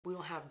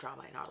don't have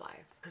drama in our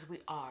lives because we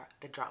are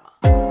the drama.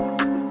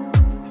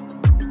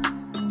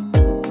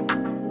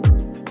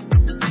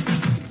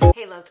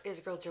 Hey loves,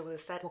 it's your girl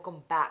Joeylissette.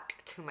 Welcome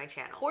back to my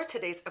channel. For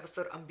today's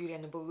episode on Beauty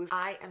and the Booze,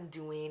 I am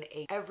doing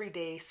a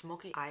everyday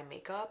smoky eye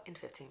makeup in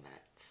 15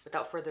 minutes.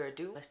 Without further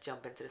ado, let's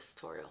jump into this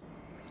tutorial.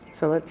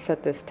 So let's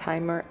set this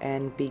timer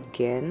and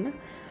begin.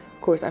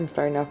 Of course, I'm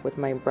starting off with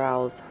my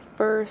brows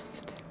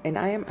first, and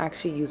I am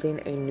actually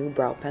using a new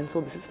brow pencil.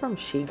 This is from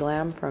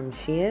Glam from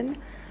Shein.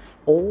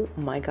 Oh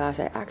my gosh,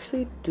 I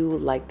actually do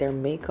like their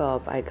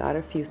makeup. I got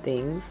a few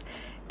things,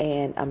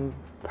 and I'm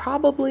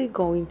probably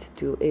going to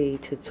do a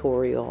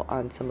tutorial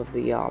on some of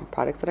the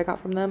products that I got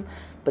from them,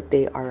 but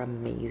they are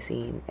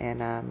amazing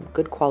and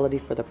good quality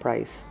for the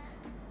price.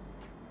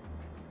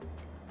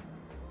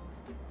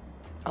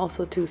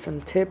 Also too, some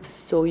tips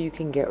so you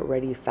can get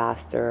ready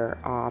faster.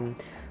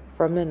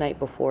 From the night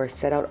before,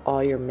 set out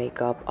all your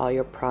makeup, all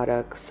your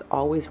products.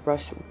 Always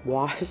wash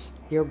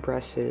your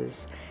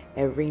brushes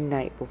every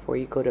night before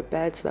you go to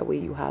bed, so that way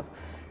you have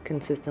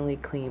consistently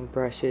clean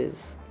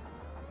brushes.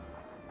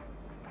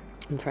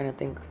 I'm trying to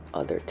think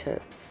other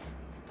tips.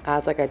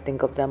 As I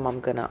think of them, I'm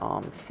gonna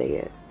say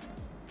it.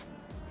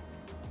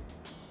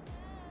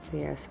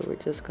 Yeah, so we're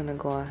just gonna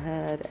go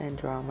ahead and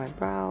draw my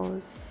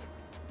brows.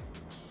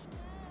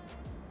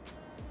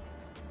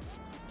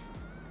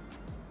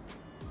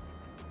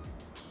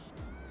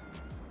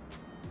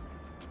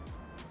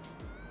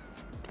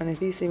 And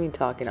if you see me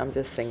talking, I'm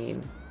just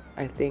singing.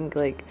 I think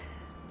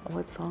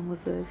what song was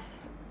this?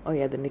 Oh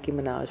yeah, the Nicki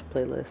Minaj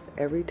playlist.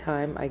 Every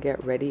time I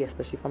get ready,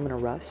 especially if I'm in a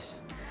rush,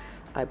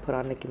 I put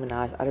on Nicki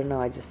Minaj. I don't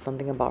know,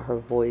 something about her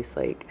voice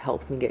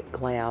helps me get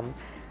glam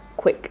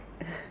quick.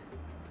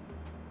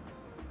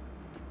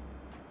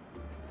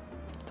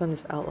 So I'm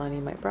just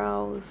outlining my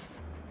brows.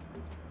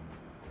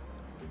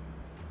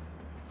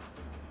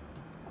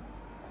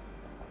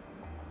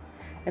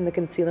 And the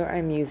concealer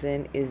I'm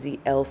using is the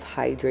e.l.f.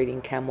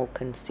 Hydrating Camel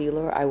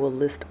Concealer. I will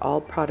list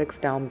all products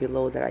down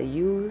below that I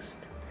used.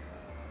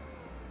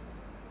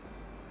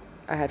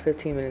 I had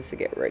 15 minutes to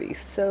get ready,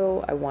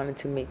 so I wanted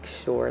to make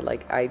sure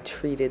I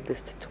treated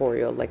this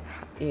tutorial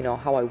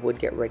how I would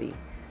get ready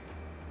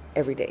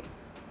every day.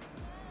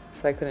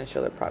 So I couldn't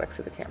show the products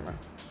to the camera.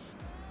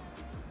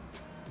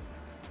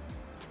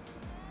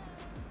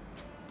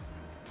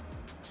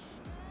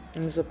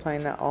 I'm just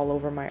applying that all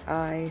over my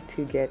eye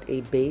to get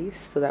a base,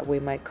 so that way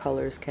my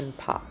colors can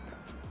pop.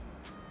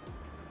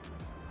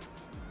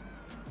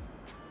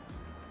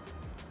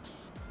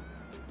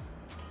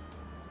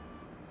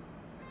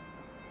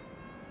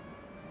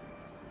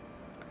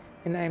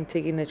 And I'm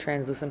taking the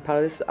translucent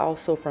powder. This is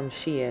also from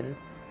Shein.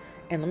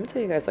 And let me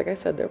tell you guys, like I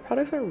said, their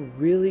products are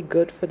really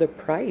good for the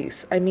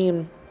price. I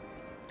mean,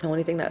 the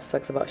only thing that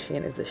sucks about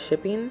Shein is the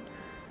shipping.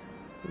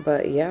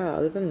 But yeah,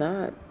 other than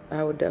that,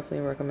 I would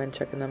definitely recommend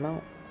checking them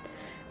out.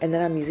 And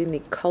then I'm using the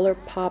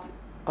ColourPop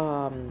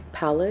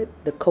palette,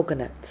 the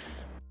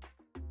Coconuts.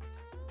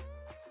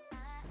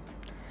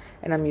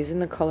 And I'm using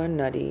the color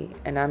Nutty,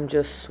 and I'm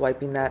just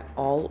swiping that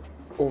all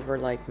over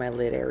my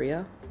lid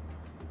area.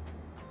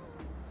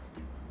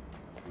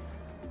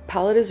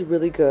 Palette is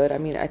really good. I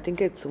mean, I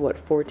think it's what,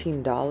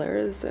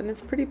 $14, and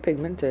it's pretty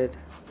pigmented.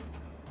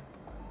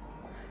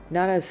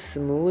 Not as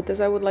smooth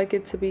as I would like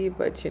it to be,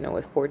 but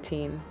with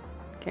 14,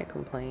 can't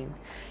complain.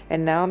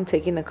 And now I'm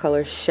taking the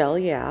color Shell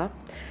Yeah,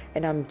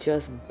 and I'm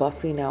just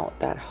buffing out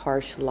that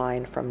harsh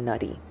line from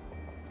Nutty.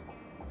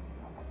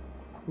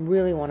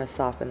 Really want to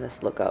soften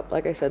this look up.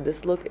 Like I said,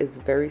 this look is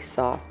very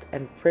soft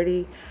and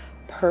pretty,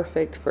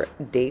 perfect for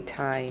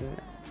daytime.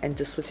 And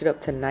to switch it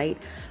up to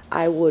night,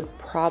 I would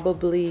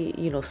probably,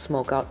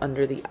 smoke out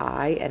under the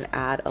eye and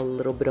add a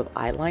little bit of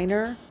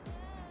eyeliner.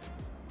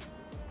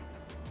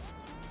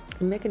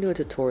 And I can do a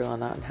tutorial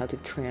on that, on how to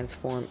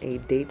transform a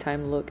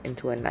daytime look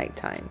into a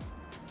nighttime.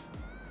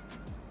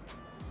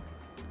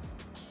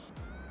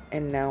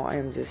 And now I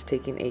am just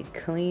taking a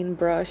clean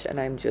brush and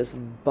I'm just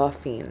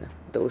buffing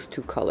those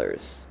two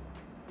colors.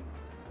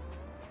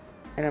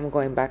 And I'm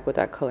going back with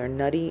that color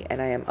Nutty,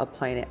 and I am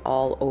applying it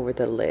all over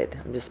the lid.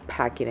 I'm just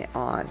packing it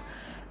on.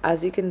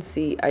 As you can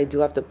see, I do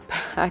have to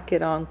pack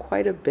it on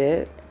quite a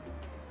bit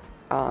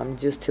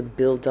just to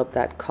build up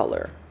that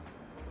color.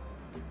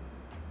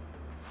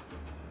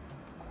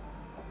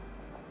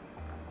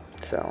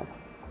 So,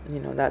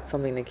 that's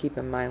something to keep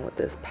in mind with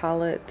this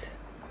palette.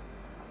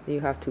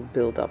 You have to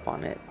build up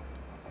on it.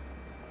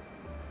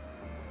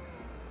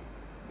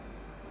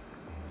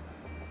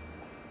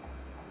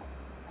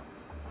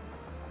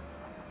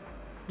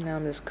 Now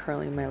I'm just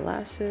curling my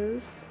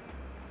lashes.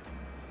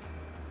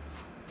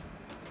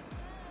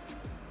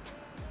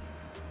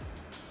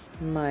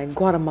 My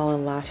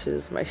Guatemalan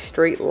lashes, my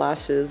straight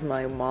lashes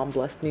my mom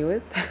blessed me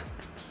with.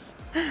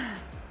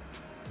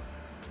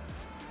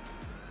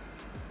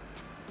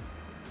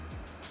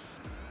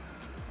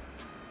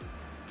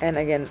 And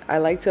again, I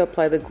like to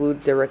apply the glue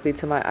directly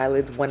to my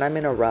eyelids when I'm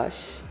in a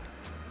rush.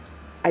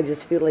 I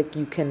just feel like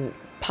you can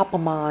pop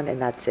them on and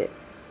that's it.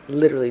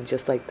 Literally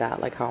just like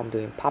that, like how I'm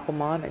doing. Pop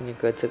them on and you're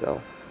good to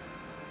go.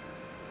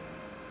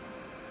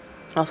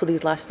 Also,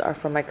 these lashes are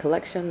from my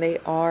collection. They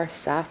are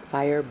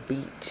Sapphire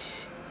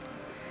Beach.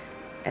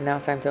 And now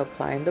it's time to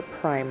apply the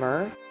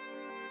primer.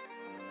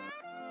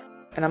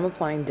 And I'm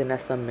applying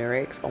Danessa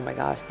Myricks. Oh my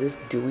gosh, this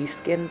dewy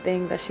skin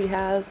thing that she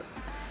has,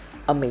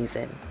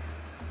 amazing.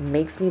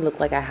 Makes me look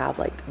like I have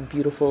like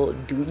beautiful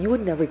dewy. You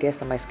would never guess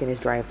that my skin is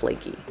dry and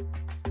flaky.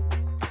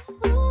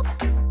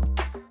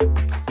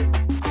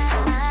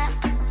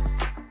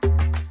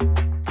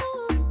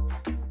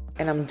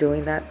 And I'm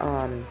doing that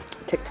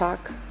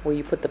TikTok where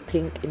you put the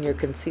pink in your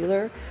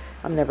concealer.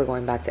 I'm never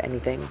going back to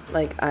anything.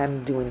 Like,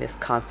 I'm doing this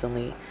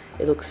constantly.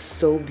 It looks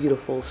so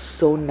beautiful,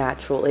 so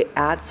natural. It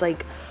adds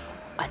like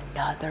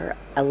another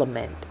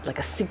element, like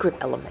a secret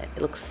element.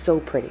 It looks so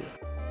pretty.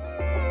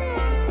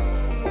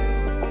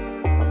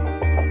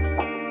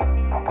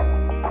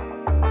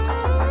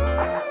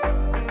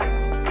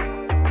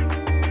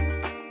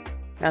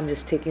 I'm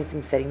just taking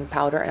some setting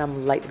powder and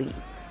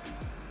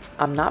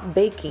I'm not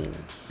baking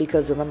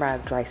because remember I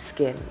have dry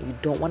skin. You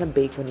don't want to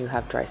bake when you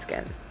have dry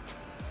skin.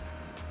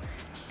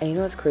 And you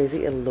know what's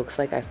crazy? It looks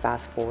like I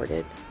fast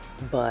forwarded,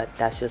 but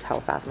that's just how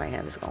fast my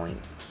hand is going.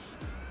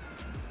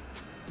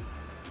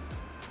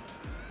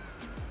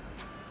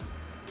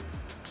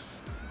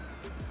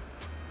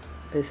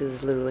 This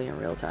is literally in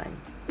real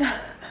time.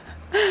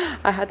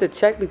 I had to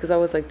check because I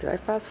was like, did I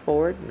fast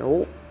forward?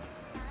 Nope.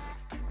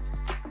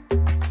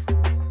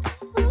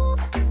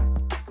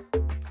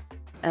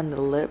 And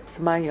the lips,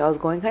 mind you, I was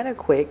going kind of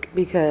quick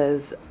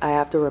because I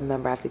have to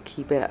remember I have to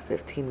keep it at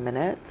 15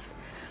 minutes.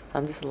 So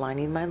I'm just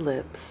lining my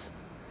lips.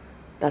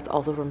 That's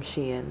also from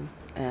Shein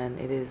and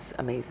it is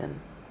amazing.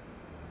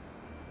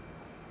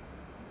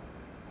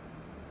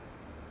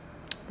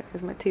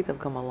 Guys, my teeth have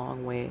come a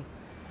long way.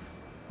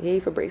 Yay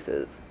for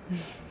braces.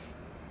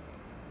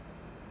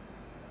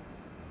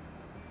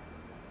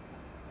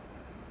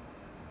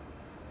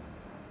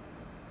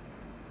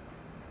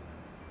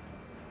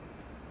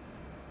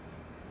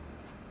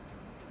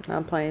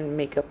 I'm applying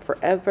Makeup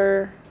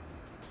Forever.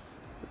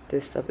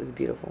 This stuff is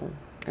beautiful.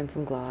 And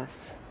some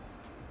gloss.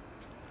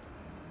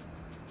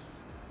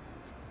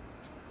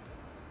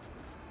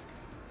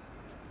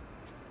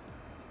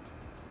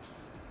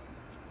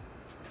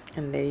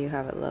 And there you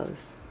have it,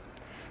 loves.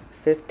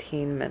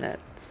 15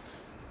 minutes.